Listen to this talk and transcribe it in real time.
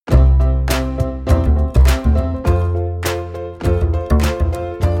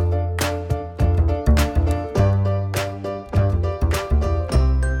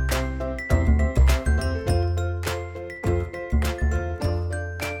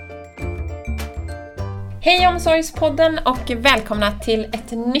Hej Omsorgspodden och välkomna till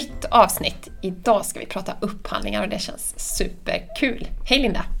ett nytt avsnitt. Idag ska vi prata upphandlingar och det känns superkul. Hej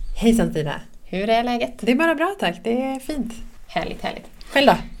Linda! Hejsan Stina! Hur är läget? Det är bara bra tack, det är fint. Härligt. Själv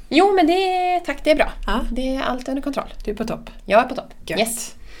då? Jo men tack det är bra. Ja. Det är allt under kontroll. Du är på topp? Jag är på topp. Gött.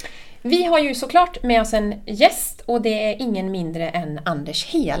 Yes. Vi har ju såklart med oss en gäst och det är ingen mindre än Anders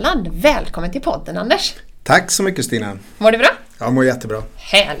Heland. Välkommen till podden Anders! Tack så mycket Stina! Mår du bra? Jag mår jättebra.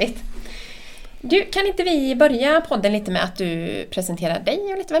 Härligt! Du, kan inte vi börja podden lite med att du presenterar dig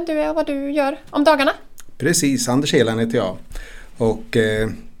och lite vem du är och vad du gör om dagarna? Precis, Anders Heland heter jag. Och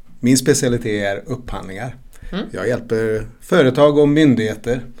min specialitet är upphandlingar. Jag hjälper företag och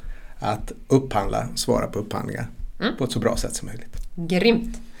myndigheter att upphandla, svara på upphandlingar på ett så bra sätt som möjligt.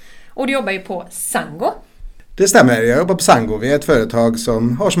 Grymt! Och du jobbar ju på Sango. Det stämmer, jag jobbar på Sango. Vi är ett företag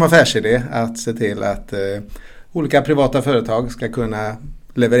som har som affärsidé att se till att olika privata företag ska kunna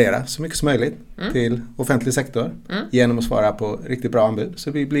leverera så mycket som möjligt till offentlig sektor genom att svara på riktigt bra anbud.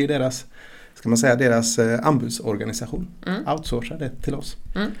 Så vi blir deras anbudsorganisation. Outsourcar det till oss.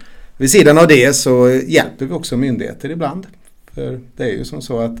 Vid sidan av det så hjälper vi också myndigheter ibland. För det är ju som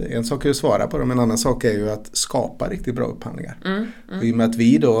så att en sak är att svara på dem, en annan sak är ju att skapa riktigt bra upphandlingar. Och i och med att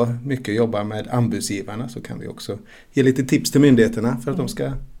vi då mycket jobbar med anbudsgivarna så kan vi också ge lite tips till myndigheterna för att de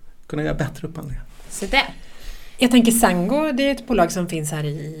ska kunna göra bättre upphandlingar. Så där. Jag tänker Sango, det är ett bolag som finns här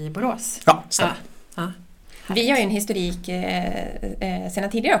i Borås. Ja, stämmer. Ja. Vi har ju en historik sedan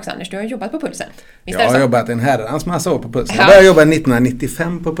tidigare också Anders. Du har jobbat på Pulsen. Visst Jag har jobbat en herrans massa år på Pulsen. Jag började jobba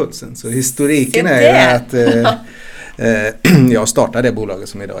 1995 på Pulsen. Så historiken är ju att jag startade det bolaget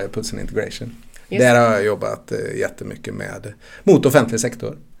som idag är Pulsen Integration. Just. Där har jag jobbat jättemycket mot offentlig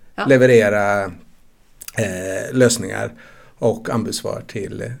sektor. Ja. Leverera lösningar och anbudssvar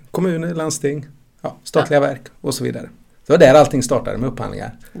till kommuner, landsting, statliga verk och så vidare. Så där allting startade med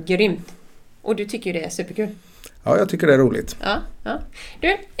upphandlingar. Grymt. Och du tycker ju det är superkul. Ja, jag tycker det är roligt. Ja.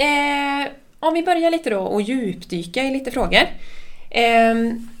 Du, om vi börjar lite då och djupdyka i lite frågor.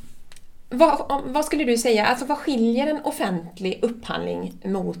 Vad skulle du säga, alltså vad skiljer en offentlig upphandling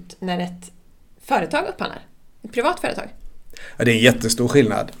mot när ett företag upphandlar? Ett privat företag? Ja, det är en jättestor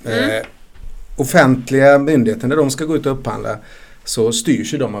skillnad. Offentliga myndigheter, när de ska gå ut och upphandla så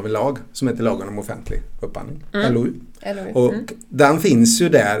styrs ju de av en lag som heter lagen om offentlig upphandling, LOU. Och den finns ju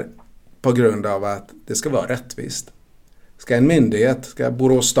där på grund av att det ska vara rättvist. Ska en myndighet, ska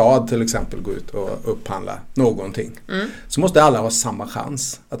Borås stad till exempel gå ut och upphandla någonting så måste alla ha samma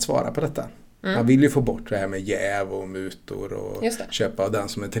chans att svara på detta. Man vill ju få bort det här med jäv och mutor och köpa av den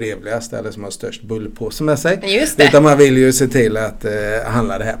som är trevligast eller som har störst bullpåse med sig. Utan man vill ju se till att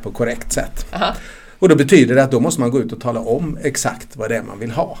handla det här på korrekt sätt. Aha. Och då betyder det att då måste man gå ut och tala om exakt vad det är man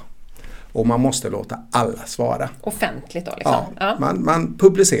vill ha. Och man måste låta alla svara. Offentligt då liksom? Ja. Man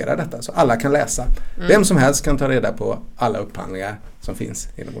publicerar detta så alla kan läsa. Vem som helst kan ta reda på alla upphandlingar som finns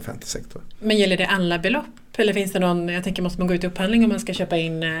inom offentlig sektor. Men gäller det alla belopp? Eller finns det någon, jag tänker måste man gå ut i upphandling om man ska köpa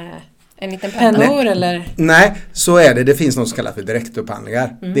in en liten pennor eller? Nej, så är det. Det finns något som kallas för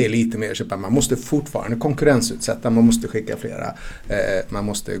direktupphandlingar. Det är lite mer köpa. Man måste fortfarande konkurrensutsätta. Man måste skicka flera. Man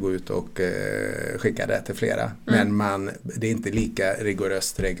måste gå ut och skicka det till flera. Men det är inte lika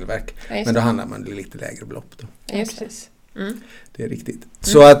rigoröst regelverk. Ja, men då handlar man lite lägre belopp då. Ja, just precis. Det är riktigt.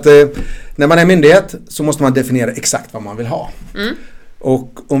 Så att när man är myndighet så måste man definiera exakt vad man vill ha.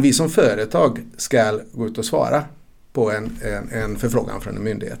 Och om vi som företag ska gå ut och svara på en förfrågan från en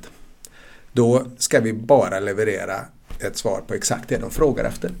myndighet, då ska vi bara leverera ett svar på exakt det de frågar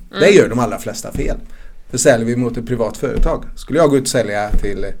efter. Det gör de allra flesta fel. För säljer vi mot ett privat företag, skulle jag gå ut och sälja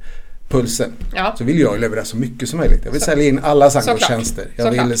till Pulsen så vill jag leverera så mycket som möjligt. Jag vill sälja in alla Sangos tjänster.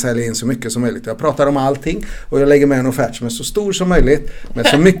 Jag vill sälja in så mycket som möjligt. Jag pratar om allting och jag lägger med en offert som är så stor som möjligt med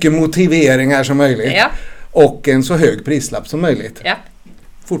så mycket motiveringar som möjligt och en så hög prislapp som möjligt.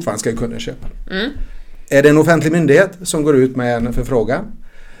 Fortfarande ska kunden köpa. Är det en offentlig myndighet som går ut med en förfrågan,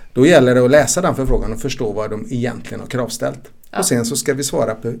 då gäller det att läsa den förfrågan och förstå vad de egentligen har kravställt. Och sen så ska vi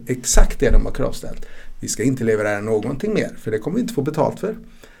svara på exakt det de har kravställt. Vi ska inte leverera någonting mer, för det kommer vi inte få betalt för.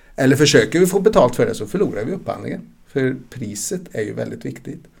 Eller försöker vi få betalt för det så förlorar vi upphandlingen. För priset är ju väldigt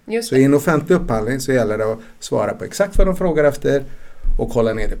viktigt. Så i en offentlig upphandling så gäller det att svara på exakt vad de frågar efter och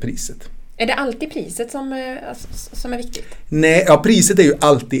hålla ner det priset. Är det alltid priset som är viktigt? Nej, priset är ju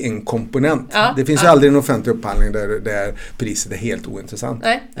alltid en komponent. Det finns ju aldrig en offentlig upphandling där priset är helt ointressant.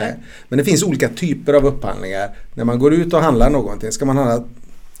 Nej. Men det finns olika typer av upphandlingar. När man går ut och handlar någonting, ska man handla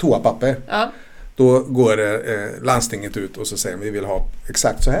toapapper, då går landstinget ut och så säger vi vill ha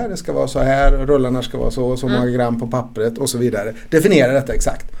exakt så här, det ska vara så här, rullarna ska vara så många gram på pappret och så vidare. Definiera detta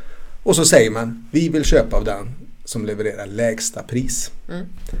exakt. Och så säger man, vi vill köpa av den som levererar lägsta pris.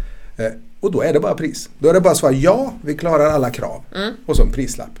 Och då är det bara pris. Då är det bara så att ja, vi klarar alla krav. Och så en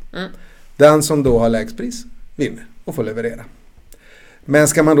prislapp. Den som då har lägst pris vinner och får leverera. Men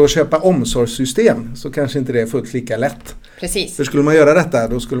ska man då köpa omsorgssystem så kanske inte det är fullt lika lätt. Precis. För skulle man göra detta,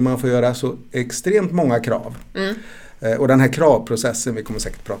 då skulle man få göra så extremt många krav. Och den här kravprocessen, vi kommer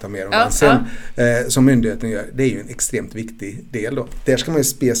säkert prata mer om den sen, som myndigheten gör, det är ju en extremt viktig del då. Där ska man ju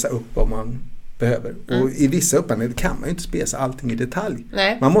spesa upp vad man behöver. Och i vissa upphandlingar kan man ju inte spesa allting i detalj.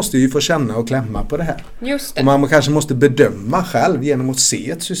 Nej. Man måste ju få känna och klämma på det här. Just det. Och man kanske måste bedöma själv genom att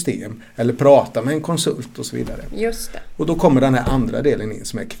se ett system eller prata med en konsult och så vidare. Just det. Och då kommer den här andra delen in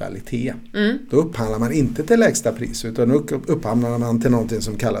som är kvalitet. Då upphandlar man inte till lägsta pris utan då upphandlar man till någonting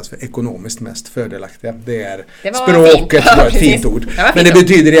som kallas för ekonomiskt mest fördelaktiga. Det är språket, ett fint ord. Men det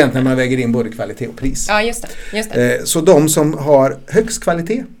betyder egentligen att man väger in både kvalitet och pris. Ja, just det. Så de som har högst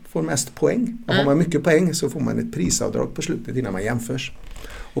kvalitet får mest poäng. Och har man mycket poäng så får man ett prisavdrag på slutet innan man jämförs.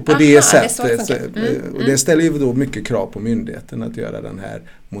 Och på det sättet, och det ställer ju då mycket krav på myndigheten att göra den här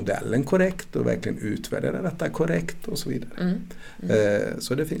modellen korrekt och verkligen utvärdera detta korrekt och så vidare.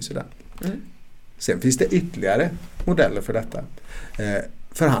 Så det finns ju där. Sen finns det ytterligare modeller för detta.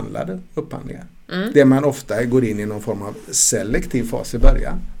 Förhandlade upphandlingar. Det man ofta går in i någon form av selektiv fas i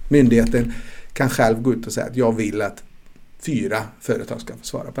början. Myndigheten kan själv gå ut och säga att jag vill att 4 företag ska få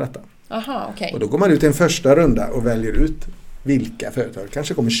svara på detta. Aha, okay. Och då går man ut i en första runda och väljer ut vilka företag.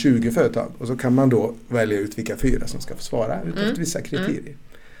 Kanske kommer 20 företag och så kan man då välja ut vilka 4 som ska få svara utifrån vissa kriterier.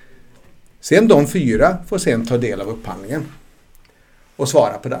 Sen de 4 får sen ta del av upphandlingen och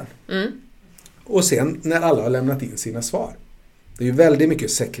svara på den. Och sen när alla har lämnat in sina svar. Det är ju väldigt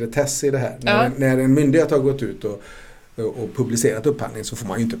mycket sekretess i det här. När en myndighet har gått ut och publicerat upphandling så får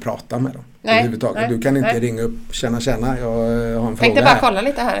man ju inte prata med dem. Nej, du kan inte ringa upp, tjena, jag har en fråga. Tänkte bara kolla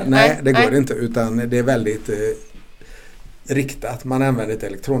lite här. Nej, det går inte, utan det är väldigt riktat. Man använder ett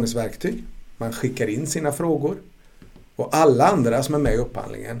elektroniskt verktyg. Man skickar in sina frågor. Och alla andra som är med i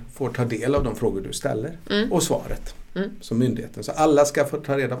upphandlingen får ta del av de frågor du ställer och svaret som myndigheten. Så alla ska få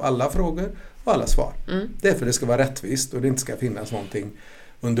ta del av alla frågor och alla svar. Därför det ska vara rättvist och det inte ska finnas någonting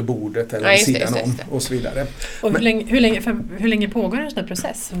under bordet eller sidan om och så vidare. Och hur länge pågår en sån här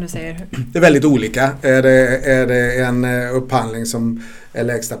process som du säger? Det är väldigt olika. Är det en upphandling som är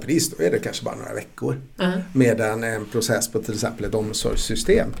lägsta pris, då är det kanske bara några veckor. Medan en process på till exempel ett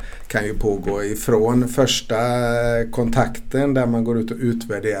omsorgssystem kan ju pågå ifrån första kontakten där man går ut och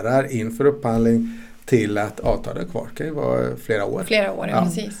utvärderar inför upphandling till att avtalet är kvar. Det kan ju vara flera år.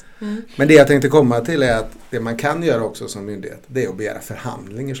 Precis. Men det jag tänkte komma till är att det man kan göra också som myndighet, det är att begära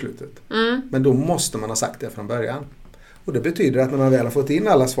förhandling i slutet. Men då måste man ha sagt det från början. Och det betyder att när man väl har fått in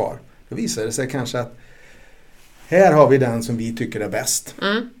alla svar, då visar det sig kanske att här har vi den som vi tycker är bäst.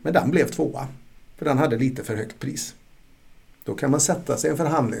 Men den blev 2:a. För den hade lite för högt pris. Då kan man sätta sig i en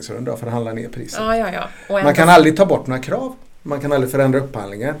förhandlingsrunda och förhandla ner priset. Man kan aldrig ta bort några krav. Man kan aldrig förändra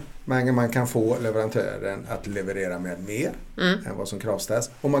upphandlingen. Men man kan få leverantören att leverera med mer än vad som kravställs.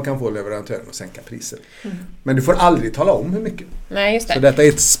 Och man kan få leverantören att sänka priset. Men du får aldrig tala om hur mycket. Nej, just det. Så detta är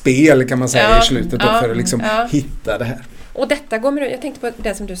ett spel kan man säga i slutet för att liksom hitta det här. Och detta går jag tänkte på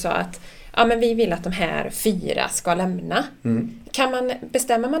det som du sa att men vi vill att de här 4 ska lämna.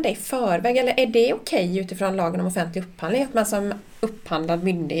 Bestämmer man det i förväg eller är det okej utifrån lagen om offentlig upphandling att man som upphandlad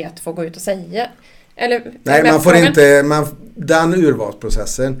myndighet får gå ut och säga? Nej, man får inte, den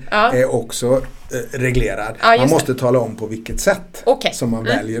urvalsprocessen är också reglerad. Man måste tala om på vilket sätt som man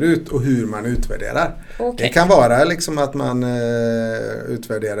väljer ut och hur man utvärderar. Det kan vara liksom att man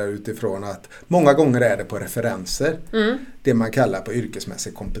utvärderar utifrån att många gånger är det på referenser. Det man kallar på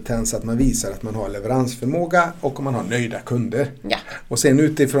yrkesmässig kompetens, att man visar att man har leveransförmåga och om man har nöjda kunder. Och sen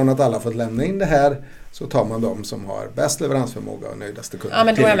utifrån att alla fått lämna in det här så tar man de som har bäst leveransförmåga och nöjdaste kunder. Ja,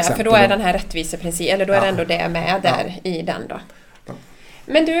 men då är jag med, för då är den här rättviseprincip, eller då är det ändå det med där i den då.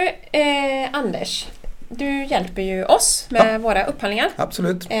 Men du, Anders, du hjälper ju oss med våra upphandlingar.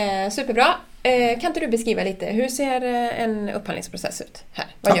 Absolut. Superbra. Kan inte du beskriva lite, hur ser en upphandlingsprocess ut här?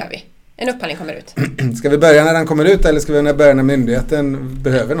 Vad gör vi? En upphandling kommer ut. Ska vi börja när den kommer ut eller ska vi börja när myndigheten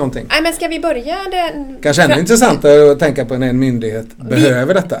behöver någonting? Nej, men ska vi börja den... Kanske ännu intressantare att tänka på när en myndighet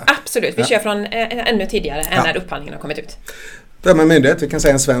behöver detta. Absolut, vi kör från ännu tidigare än när upphandlingen har kommit ut. Börja med myndighet, vi kan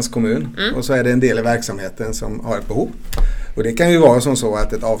säga en svensk kommun och så är det en del i verksamheten som har ett behov. Och det kan ju vara som så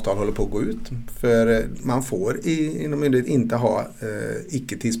att ett avtal håller på att gå ut. För man får inom myndighet inte ha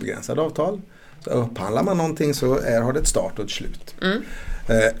icke tidsbegränsade avtal. Så upphandlar man någonting så har det ett start och ett slut.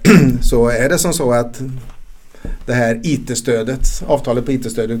 Så är det som så att det här IT-stödet, avtalet på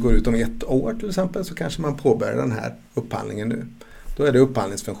IT-stödet går ut om 1 år till exempel, så kanske man påbörjar den här upphandlingen nu. Då är det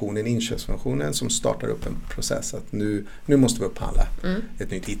upphandlingsfunktionen, inköpsfunktionen som startar upp en process att nu måste vi upphandla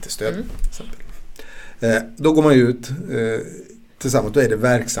ett nytt IT-stöd. Då går man ut tillsammans, då är det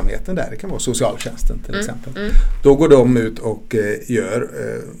verksamheten där, det kan vara socialtjänsten till exempel. Då går de ut och gör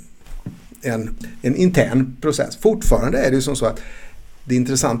en intern process. Fortfarande är det ju som så att det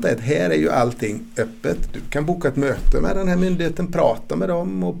intressanta är att här är ju allting öppet. Du kan boka ett möte med den här myndigheten, prata med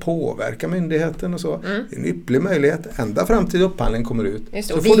dem och påverka myndigheten och så. Det är en ypperlig möjlighet ända fram till upphandlingen kommer ut. Just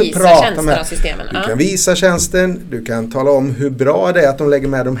det, så och får du visa prata med systemen. Du kan visa tjänsten, du kan tala om hur bra det är att de lägger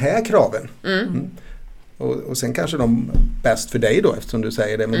med de här kraven. Och sen kanske de bäst för dig då eftersom du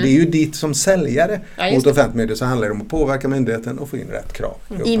säger det. Men det är ju dit som säljare mot offentlig myndighet så handlar det om att påverka myndigheten och få in rätt krav.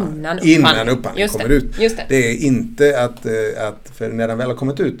 Innan upphandlingen kommer ut. Det är inte att för när den väl har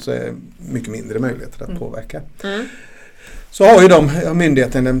kommit ut så är det mycket mindre möjligheter att påverka. Så har ju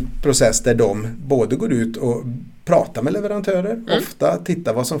myndigheten en process där de både går ut och pratar med leverantörer, ofta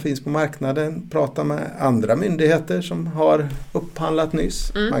tittar vad som finns på marknaden, pratar med andra myndigheter som har upphandlat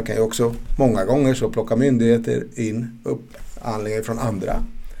nyss. Man kan ju också många gånger så plocka myndigheter in upphandlingar från andra.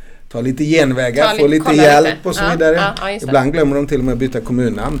 Ta lite genvägar, få lite hjälp och så vidare. Ibland glömmer de till och med att byta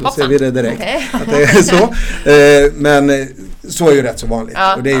kommunnamn, då ser vi det direkt att det är så. Men så är ju rätt så vanligt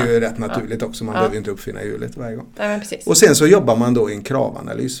och det är ju rätt naturligt också, man behöver ju inte uppfinna hjulet varje gång. Och sen så jobbar man då i en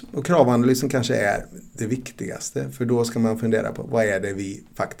kravanalys och kravanalysen kanske är det viktigaste för då ska man fundera på vad är det vi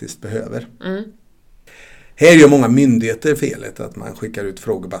faktiskt behöver. Här gör många myndigheter felet att man skickar ut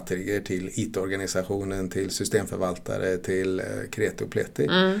frågebatterier till IT-organisationen, till systemförvaltare, till Kreti och Pleti.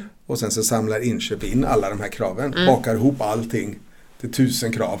 Och sen så samlar inköp in alla de här kraven, bakar ihop allting till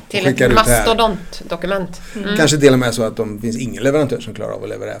 1000 krav. Till ett mastodontdokument. Kanske till och med så att det finns ingen leverantör som klarar av att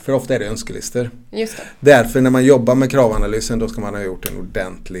leverera. För ofta är det önskelister. Just det. Därför när man jobbar med kravanalysen då ska man ha gjort en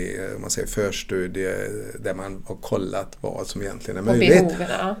ordentlig förstudie där man har kollat vad som egentligen är möjligt.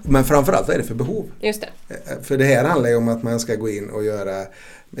 Behoven, men framförallt vad är det för behov? Just det. För det här handlar ju om att man ska gå in och göra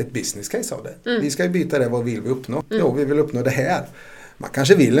ett business case av det. Vi ska ju byta det, vad vill vi uppnå? Jo, vi vill uppnå det här. Man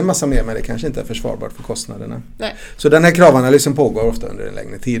kanske vill en massa mer men det kanske inte är försvarbart för kostnaderna. Nej. Så den här kravanalysen pågår ofta under en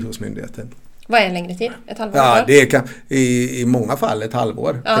längre tid hos myndigheten. Vad är en längre tid? Ett halvår? Ja, det kan i många fall ett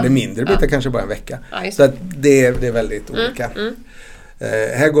halvår. För det mindre blir det kanske bara en vecka. Så att det är väldigt olika.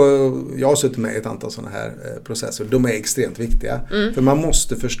 Här jag har suttit med i ett antal sådana här processer. De är extremt viktiga. För man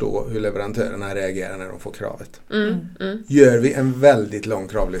måste förstå hur leverantörerna reagerar när de får kravet. Gör vi en väldigt lång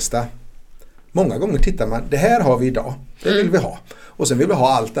kravlista. Många gånger tittar man, det här har vi idag. Det vill vi ha. Och sen vill vi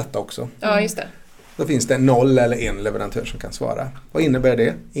ha allt detta också. Ja, just det. Då finns det 0 eller 1 leverantör som kan svara. Vad innebär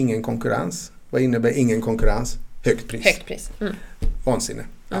det? Ingen konkurrens. Vad innebär ingen konkurrens? Högt pris. Högt pris. Vansinne.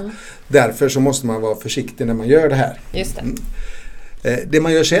 Ja. Därför så måste man vara försiktig när man gör det här. Just det. Det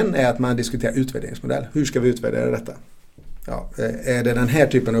man gör sen är att man diskuterar utvärderingsmodell. Hur ska vi utvärdera detta? Ja, är det den här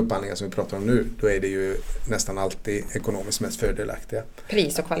typen av upphandlingar som vi pratar om nu, då är det ju nästan alltid ekonomiskt mest fördelaktiga.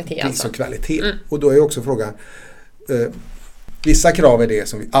 Pris och kvalitet. Pris och kvalitet. Och då är också frågan, vissa krav är det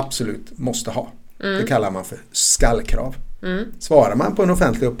som vi absolut måste ha. Det kallar man för skallkrav. Svarar man på en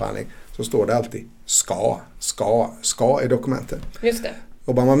offentlig upphandling så står det alltid ska i dokumentet. Just det.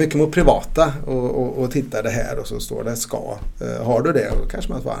 Jobbar man mycket mot privata och tittar det här och så står det ska. Har du det? Och då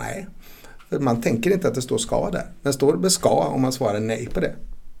kanske man svarar nej. För man tänker inte att det står ska där. Men står det ska om man svarar nej på det.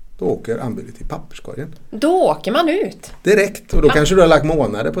 Då åker anbudet i papperskorgen. Då åker man ut. Direkt. Och då kanske du har lagt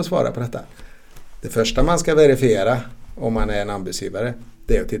månader på att svara på detta. Det första man ska verifiera om man är en anbudsgivare,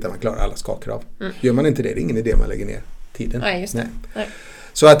 det är att titta om man klarar alla ska-krav. Gör man inte det, det är ingen idé man lägger ner tiden. Nej, just det. Nej.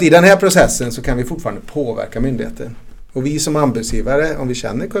 Så att i den här processen så kan vi fortfarande påverka myndigheten. Och vi som anbudsgivare, om vi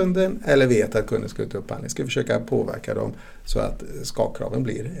känner kunden eller vet att kunden ska ut i upphandling, ska försöka påverka dem så att ska-kraven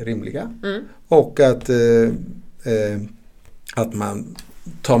blir rimliga. Och att man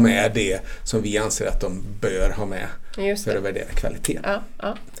tar med det som vi anser att de bör ha med för att värdera kvalitet.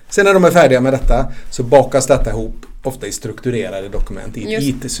 Ja. Sen när de är färdiga med detta så bakas detta ihop ofta i strukturerade dokument i ett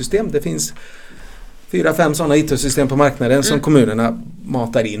IT-system. Det finns 4-5 sådana IT-system på marknaden som kommunerna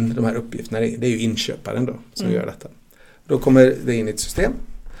matar in de här uppgifterna i. Det är ju inköparen då som gör detta. Då kommer det in i ett system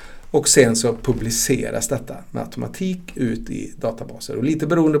och sen så publiceras detta med automatik ut i databaser. Och lite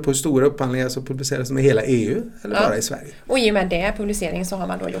beroende på hur stora upphandlingar så publiceras de i hela EU eller bara i Sverige. Och i och med det publiceringen så har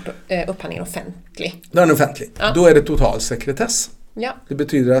man då gjort upphandlingen offentlig. Då är den offentlig. Ja. Då är det total sekretess. Ja. Det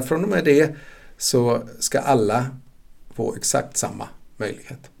betyder att från och med det så ska alla få exakt samma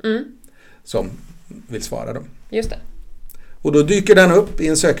möjlighet som vill svara dem. Just det. Och då dyker den upp i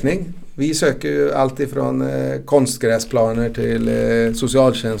en sökning. Vi söker ju allt ifrån konstgräsplaner till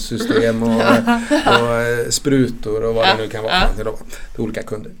socialtjänstsystem och sprutor och vad det nu kan vara till olika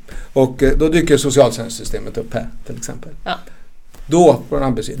kunder. Och då dyker socialtjänstsystemet upp här till exempel. Ja.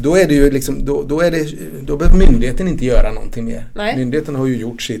 Då är det ju liksom, då behöver myndigheten inte göra någonting mer. Nej. Myndigheten har ju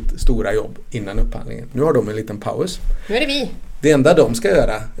gjort sitt stora jobb innan upphandlingen. Nu har de en liten paus. Nu är det vi. Det enda de ska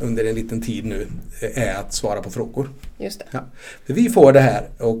göra under en liten tid nu är att svara på frågor. Just det. Ja. För vi får det här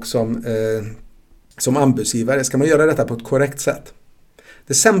och som anbudsgivare ska man göra detta på ett korrekt sätt.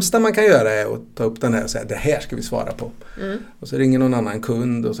 Det sämsta man kan göra är att ta upp den här och säga det här ska vi svara på. Och så ringer någon annan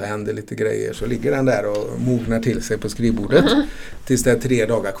kund och så händer lite grejer. Så ligger den där och mognar till sig på skrivbordet tills det är 3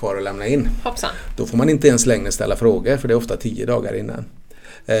 dagar kvar att lämna in. Hoppsan. Då får man inte ens längre ställa frågor för det är ofta 10 dagar innan.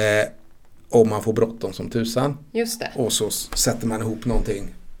 Och man får bråttom som tusan. Just det. Och så sätter man ihop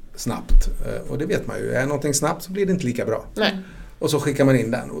någonting snabbt. Och det vet man ju. Är någonting snabbt så blir det inte lika bra. Nej. Och så skickar man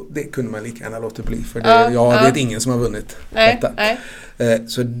in den och det kunde man lika gärna låta bli. För det vet ingen som har vunnit detta. Nej.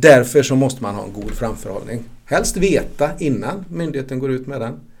 Så därför så måste man ha en god framförhållning. Helst veta innan myndigheten går ut med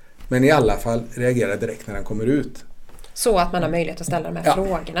den. Men i alla fall reagera direkt när den kommer ut. Så att man har möjlighet att ställa de här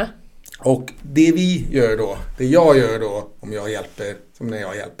frågorna. Och det jag gör då om jag hjälper, som när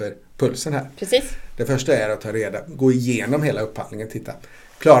jag hjälper Pulsen här. Precis. Det första är att gå igenom hela upphandlingen. Titta,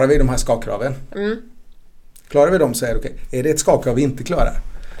 klarar vi de här skakkraven? Klarar vi dem så är det okej. Är det ett skakkrav vi inte klarar?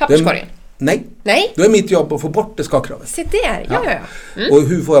 Papperskorgen? Nej. Då är mitt jobb att få bort det skakkravet. Se där, ja. Och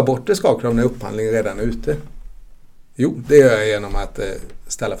hur får jag bort det skakkravet när upphandlingen redan är ute? Jo, det gör jag genom att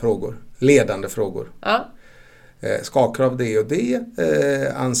ställa frågor. Ledande frågor. Ja. Skakkrav det och det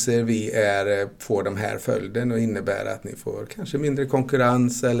anser vi får de här följden och innebär att ni får kanske mindre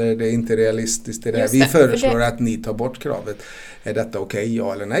konkurrens eller det är inte realistiskt. Vi föreslår att ni tar bort kravet. Är detta okej,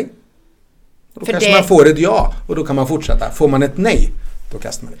 ja eller nej? Då kanske man får ett ja och då kan man fortsätta. Får man ett nej, då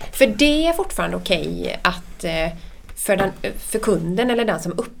kastar man det. För det är fortfarande okej att för kunden eller den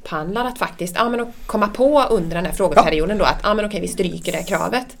som upphandlar att faktiskt att komma på under den här frågeperioden då att vi stryker det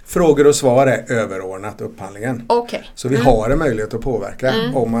kravet. Frågor och svar är överordnat upphandlingen. Okay. Så vi har en möjlighet att påverka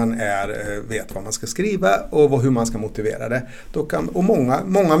om man vet vad man ska skriva och hur man ska motivera det. Och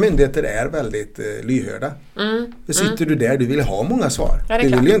många myndigheter är väldigt lyhörda. Sitter du där, du vill ha många svar. Ja, du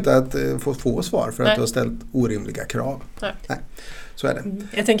vill ju inte att få svar för att du har ställt orimliga krav. Nej. Så är det.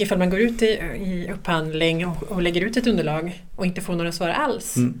 Jag tänker ifall man går ut i upphandling och lägger ut ett underlag och inte får några svar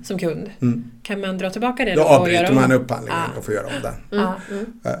alls som kund. Kan man dra tillbaka det då? Då avbryter man upphandlingen och får göra om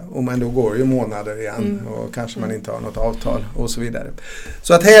den. Men då går ju månader igen och kanske man inte har något avtal och så vidare.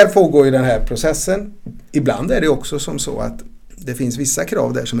 Så att här pågår ju den här processen. Ibland är det också som så att det finns vissa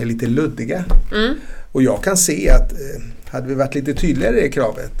krav där som är lite luddiga. Och jag kan se att hade vi varit lite tydligare i det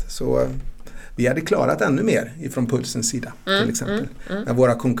kravet så vi hade klarat ännu mer ifrån Pulsens sida till exempel. Men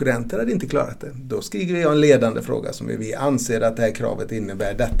våra konkurrenter hade inte klarat det. Då skriver vi en ledande fråga som vi anser att det här kravet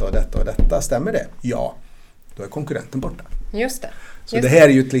innebär detta och detta och detta. Stämmer det? Ja. Då är konkurrenten borta. Just det. Så det här är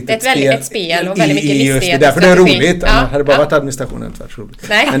ju ett litet spel och väldigt mycket listighet. Därför det är roligt. Hade det bara varit administrationen inte varit så roligt.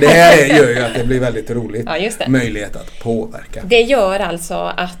 Men det här gör ju att det blir väldigt roligt. Ja, just det. Möjlighet att påverka. Det gör alltså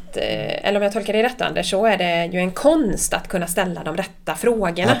att, eller om jag tolkar det rätt Anders, så är det ju en konst att kunna ställa de rätta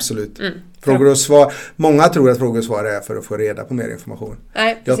frågorna. Absolut. Frågor och svar. Många tror att frågor och svar är för att få reda på mer information.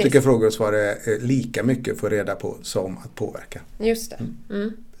 Nej, jag tycker frågor och svar är lika mycket att få reda på som att påverka. Just det.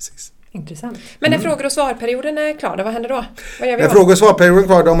 Precis. Intressant. Men när frågor- och svarperioden är klar, vad händer då? Vad gör vi när då? Frågor- och svarperioden är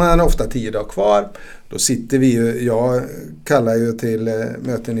klar, de är ofta 10 dagar kvar. Då sitter vi ju, jag kallar ju till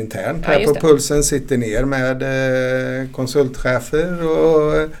möten internt här på Pulsen, sitter ner med konsultchefer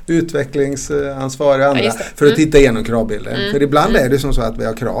och utvecklingsansvariga och andra för att titta igenom kravbilden. För ibland är det som så att vi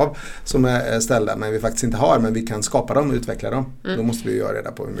har krav som är ställda men vi faktiskt inte har, men vi kan skapa dem och utveckla dem. Då måste vi göra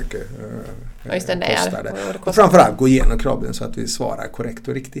reda på hur mycket kostar det. Och framförallt gå igenom kravbilden så att vi svarar korrekt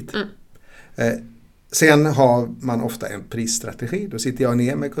och riktigt. Sen har man ofta en prisstrategi. Då sitter jag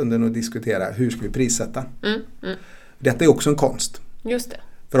ner med kunden och diskuterar hur ska vi prissätta. Detta är också en konst. Just det.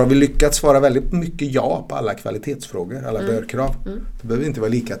 För har vi lyckats svara väldigt mycket ja på alla kvalitetsfrågor, alla börkrav, då behöver vi inte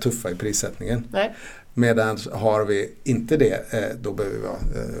vara lika tuffa i prissättningen. Nej. Medan har vi inte det, då behöver vi vara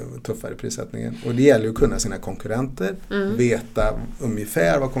tuffare i prissättningen. Och det gäller ju att kunna sina konkurrenter, veta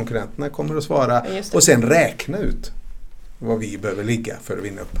ungefär vad konkurrenterna kommer att svara och sen räkna ut vad vi behöver ligga för att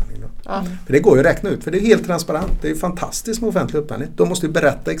vinna upphandling. För det går ju att räkna ut, för det är helt transparent. Det är fantastiskt med offentlig upphandling. De måste ju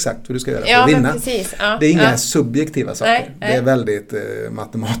berätta exakt hur du ska göra för att vinna. Precis. Det är inga subjektiva saker. Nej. Det är väldigt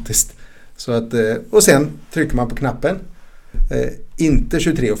matematiskt. Så att, och sen trycker man på knappen. Inte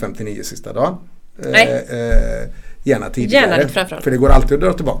 23:59 sista dagen. Gärna tidigare. För det går alltid att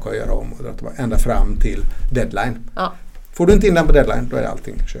dra tillbaka och göra om och dra tillbaka, ända fram till deadline. Får du inte in den på deadline, då är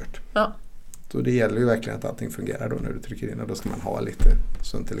allting kört. Och det gäller ju verkligen att allting fungerar då när du trycker in, och då ska man ha lite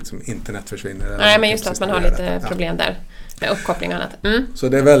så att inte liksom internet försvinner. Nej, men just att man har lite problem där med uppkoppling och annat. Så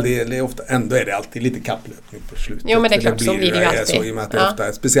det är det är ofta, ändå är det alltid lite kapplöpning på slutet. Jo, men det är klart, så blir det ju alltid. Så, i och med att det är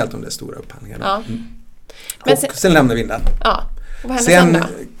ofta, speciellt om det är stora upphandlingar. Ja. Men sen lämnar vi in den. Ja. Och vad händer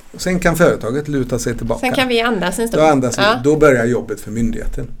sen kan företaget luta sig tillbaka. Sen kan vi andas en stund. Då börjar jobbet för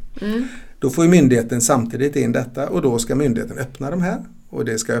myndigheten. Då får ju myndigheten samtidigt in detta, och då ska myndigheten öppna de här. Och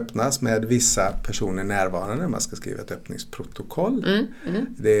det ska öppnas med vissa personer närvarande. Man ska skriva ett öppningsprotokoll.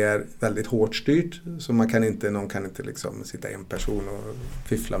 Det är väldigt hårt styrt, så någon kan inte liksom sitta en person och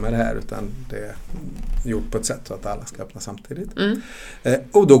fiffla med det här, utan det är gjort på ett sätt så att alla ska öppna samtidigt.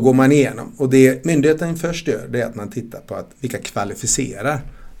 Och då går man igenom. Och det myndigheten först gör, det är att man tittar på vilka kvalificerar.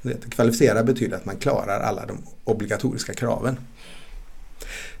 Kvalificera betyder att man klarar alla de obligatoriska kraven.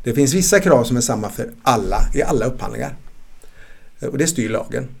 Det finns vissa krav som är samma för alla i alla upphandlingar. Och det styr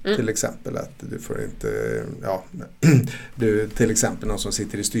lagen. Till exempel att du får inte, till exempel någon som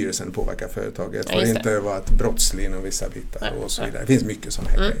sitter i styrelsen påverkar företaget. Får inte vara ett brottslig inom vissa bitar och så vidare. Det finns mycket sådana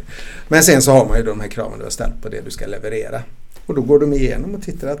här grejer. Men sen så har man ju de här kraven du har ställt på det du ska leverera. Och då går de igenom och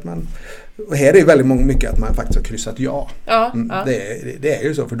tittar att och här är det väldigt mycket att man faktiskt har kryssat ja. Det är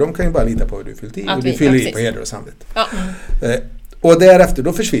ju så, för de kan ju bara lita på hur du fyllt i, och du fyller i på heder och samvete. Och därefter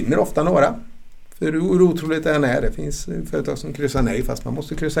då försvinner ofta några. Hur otroligt det än är. Det finns företag som kryssar nej fast man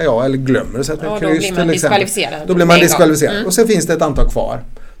måste kryssa ja, eller glömmer att sätta ett kryss. Då blir man diskvalificerad. Då blir man diskvalificerad. Och sen finns det ett antal kvar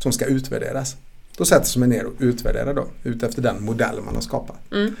som ska utvärderas. Då sätts man ner och utvärderar då, ut efter den modell man har skapat.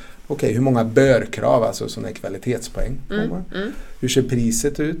 Okej, hur många bör-krav, alltså sådana här kvalitetspoäng. Hur ser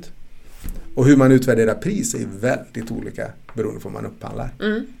priset ut? Och hur man utvärderar pris är väldigt olika beroende på vad man upphandlar.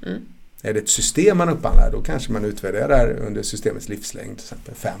 Är det ett system man upphandlar, då kanske man utvärderar under systemets livslängd, till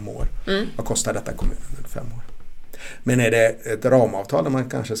exempel 5 år. Vad kostar detta kommunen under 5 år? Men är det ett ramavtal där man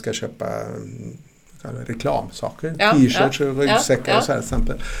kanske ska köpa reklamsaker, t-shirts och ryggsäckar och så här, till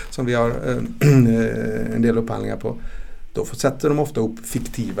exempel, som vi har en del upphandlingar på, då sätter de ofta upp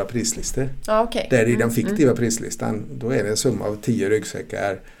fiktiva prislistor. Där i den fiktiva prislistan, då är det en summa av 10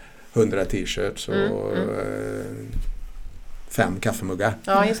 ryggsäckar, 100 t-shirts och 5 kaffemuggar.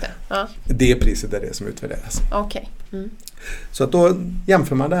 Ja, just det. Det priset är det som utvärderas. Så att då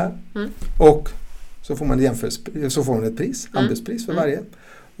jämför man det här. Och så får man ett pris, anbudspris för varje.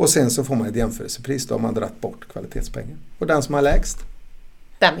 Och sen så får man ett jämförelsepris, då har man dratt bort kvalitetspengen. Och den som har lägst,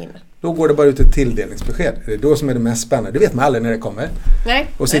 den vinner. Då går det bara ut ett tilldelningsbesked. Det är då som är det mest spännande. Det vet man aldrig när det kommer.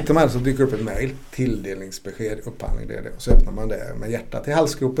 Och sitter man så dyker upp ett mejl, tilldelningsbesked, upphandling, det är det. Och så öppnar man det med hjärtat i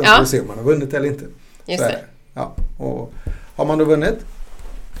halsgropen så ser om man har vunnit eller inte. Just det. Ja, och har man då vunnit,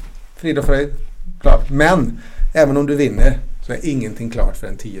 frid och fröjd, klart. Men även om du vinner så är ingenting klart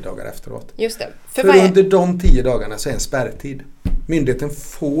förrän 10 dagar efteråt. Just det. För under de 10 dagarna så är en spärrtid. Myndigheten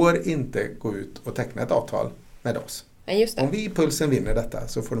får inte gå ut och teckna ett avtal med oss. Just det. Om vi i Pulsen vinner detta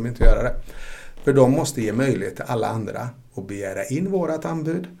så får de inte göra det. För de måste ge möjlighet till alla andra att begära in vårat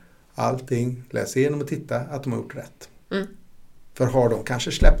anbud, allting, läsa igenom och titta att de har gjort rätt. För har de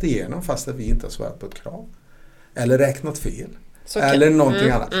kanske släppt igenom fast att vi inte har svarat på ett krav, eller räknat fel, eller någonting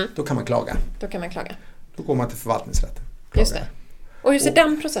annat, då kan man klaga. Då går man till förvaltningsrätten. Just det. Och hur ser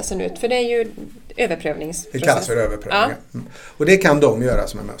den processen ut? För det är ju överprövningsprocess. Det kallas för överprövning. Och det kan de göra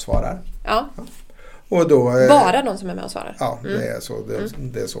som är med och svarar. Och då, bara de som är med och svarar? Ja, det är så.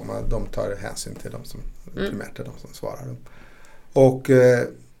 Det är så de tar hänsyn till de som primärt är de som svarar.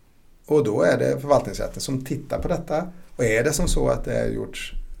 Och då är det förvaltningsrätten som tittar på detta. Och är det som så att det har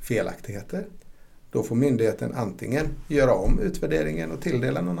gjorts felaktigheter, då får myndigheten antingen göra om utvärderingen och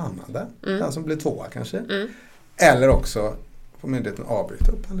tilldela någon annan där. Den som blir 2 kanske. Eller också får myndigheten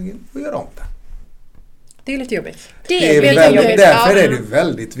avbryta upphandlingen och göra om det. Det är lite jobbigt. Därför är det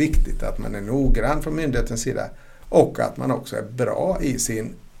väldigt viktigt att man är noggrann från myndighetens sida och att man också är bra i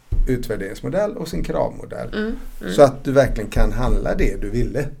sin utvärderingsmodell och sin kravmodell. Så att du verkligen kan handla det du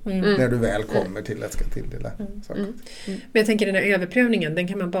ville när du väl kommer till att ska tilldela saker. Men jag tänker den här överprövningen, den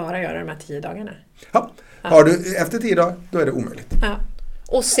kan man bara göra de här 10 dagarna. Ja. Har du efter 10 dagar, då är det omöjligt. Ja.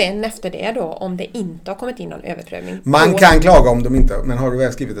 Och sen efter det då, om det inte har kommit in någon överprövning? Man kan klaga om de inte, men har du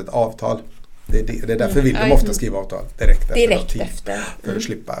väl skrivit ett avtal, det är därför vill de ofta skriva avtal direkt efter. För att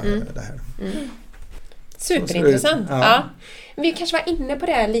slippa det här. Superintressant. Ja. Vi kanske var inne på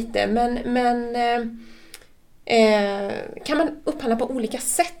det här lite, men kan man upphandla på olika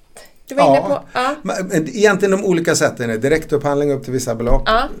sätt? Du var inne på... Egentligen de olika sätten är direktupphandling upp till vissa belopp.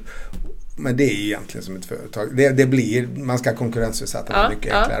 Men det är egentligen som ett företag. Det blir, man ska konkurrensutsätta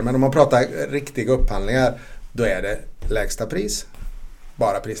mycket enklare. Men om man pratar riktiga upphandlingar, då är det lägsta pris,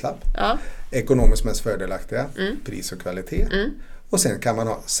 bara prislapp. Ekonomiskt mest fördelaktiga, pris och kvalitet. Och sen kan man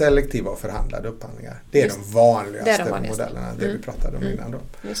ha selektiva och förhandlade upphandlingar. Det är de vanligaste modellerna, det vi pratade om innan då.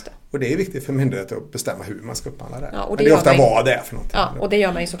 Just det. Och det är viktigt för myndigheter att bestämma hur man ska upphandla det. Ja, och det är ofta vad det är för någonting. Ja, och det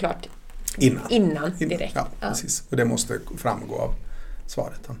gör man ju såklart innan direkt. Ja, precis. Och det måste framgå av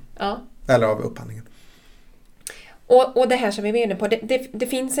svaret då. Ja. Eller av upphandlingen. Och det här som vi var inne på, det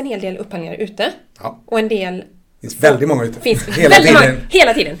finns en hel del upphandlingar ute. Ja. Och en del... Det finns väldigt många ute.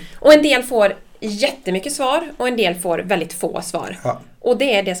 Hela tiden. Och en del får jättemycket svar och en del får väldigt få svar. Ja. Och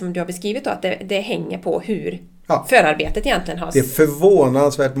det är det som du har beskrivit då, att det hänger på hur förarbetet egentligen har... Det är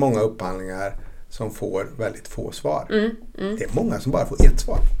förvånansvärt många upphandlingar som får väldigt få svar. Det är många som bara får ett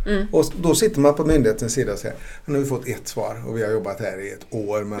svar. Och då sitter man på myndighetens sida och säger, nu har vi fått ett svar och vi har jobbat här i ett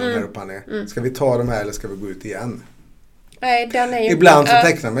år med den här upphandlingen. Ska vi ta de här eller ska vi gå ut igen? Nej, den är ju ibland så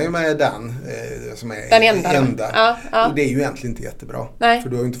tecknar man ju med den som är den enda. Och det är ju egentligen inte jättebra. Nej. För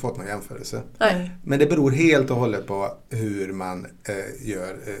du har ju inte fått någon jämförelse. Nej. Men det beror helt och hållet på hur man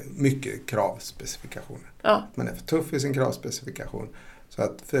gör mycket kravspecifikationer. Ja. Man är för tuff i sin kravspecifikation. Så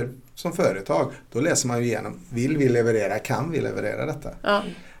att som företag, då läser man ju igenom, vill vi leverera, kan vi leverera detta? Ja.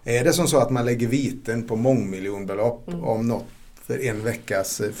 Är det som så att man lägger viten på mångmiljonbelopp om något för en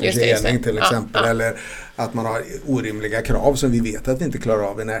veckas försening till exempel, eller att man har orimliga krav som vi vet att vi inte klarar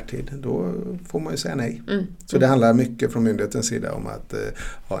av i närtid, då får man ju säga nej. Så det handlar mycket från myndighetens sida om att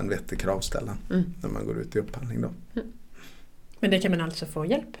ha en vettig kravställan när man går ut i upphandling då. Men det kan man alltså få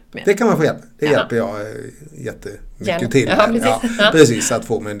hjälp med? Det kan man få hjälp. Det hjälper jag jättemycket till. Precis, att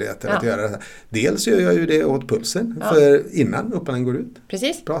få myndigheter att göra det. Dels gör jag ju det åt pulsen för innan upphandlingen går ut.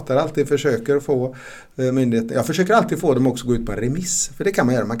 Precis. Pratar alltid, försöker få myndigheter. Jag försöker alltid få dem också gå ut på en remiss. För det kan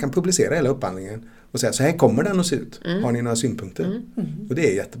man göra. Man kan publicera hela upphandlingen och säga så här kommer den att se ut. Har ni några synpunkter? Och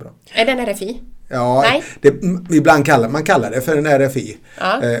det är jättebra. Är det en RFI? Ja, ibland kallar det för en RFI.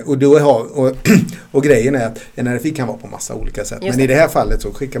 Och grejen är att en RFI kan vara på massa olika sätt. Men i det här fallet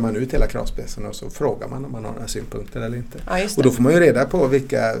så skickar man ut hela kravspecen och så frågar man om man har några synpunkter eller inte. Ja, och då får man ju reda på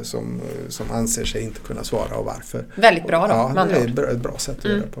vilka som anser sig inte kunna svara och varför. Väldigt bra då. Ja, det är ett bra sätt att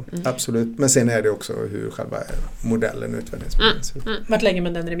göra på. Absolut. Men sen är det också hur själva modellen utvärderingsmodellen ser ut. Vart lägger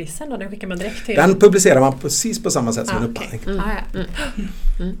man den remissen då? Den skickar man direkt till? Den publicerar man precis på samma sätt som en upphandling.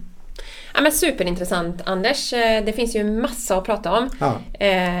 Ja, men superintressant, Anders. Det finns ju massa att prata om. Ja.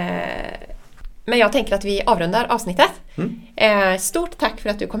 Men jag tänker att vi avrundar avsnittet. Stort tack för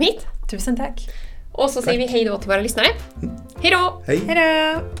att du kom hit. Tusen tack. Och så säger vi hej då till våra lyssnare. Hej då! Hej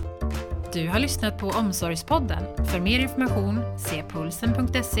då! Du har lyssnat på Omsorgspodden. För mer information se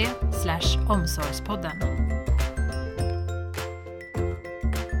pulsen.se/omsorgspodden.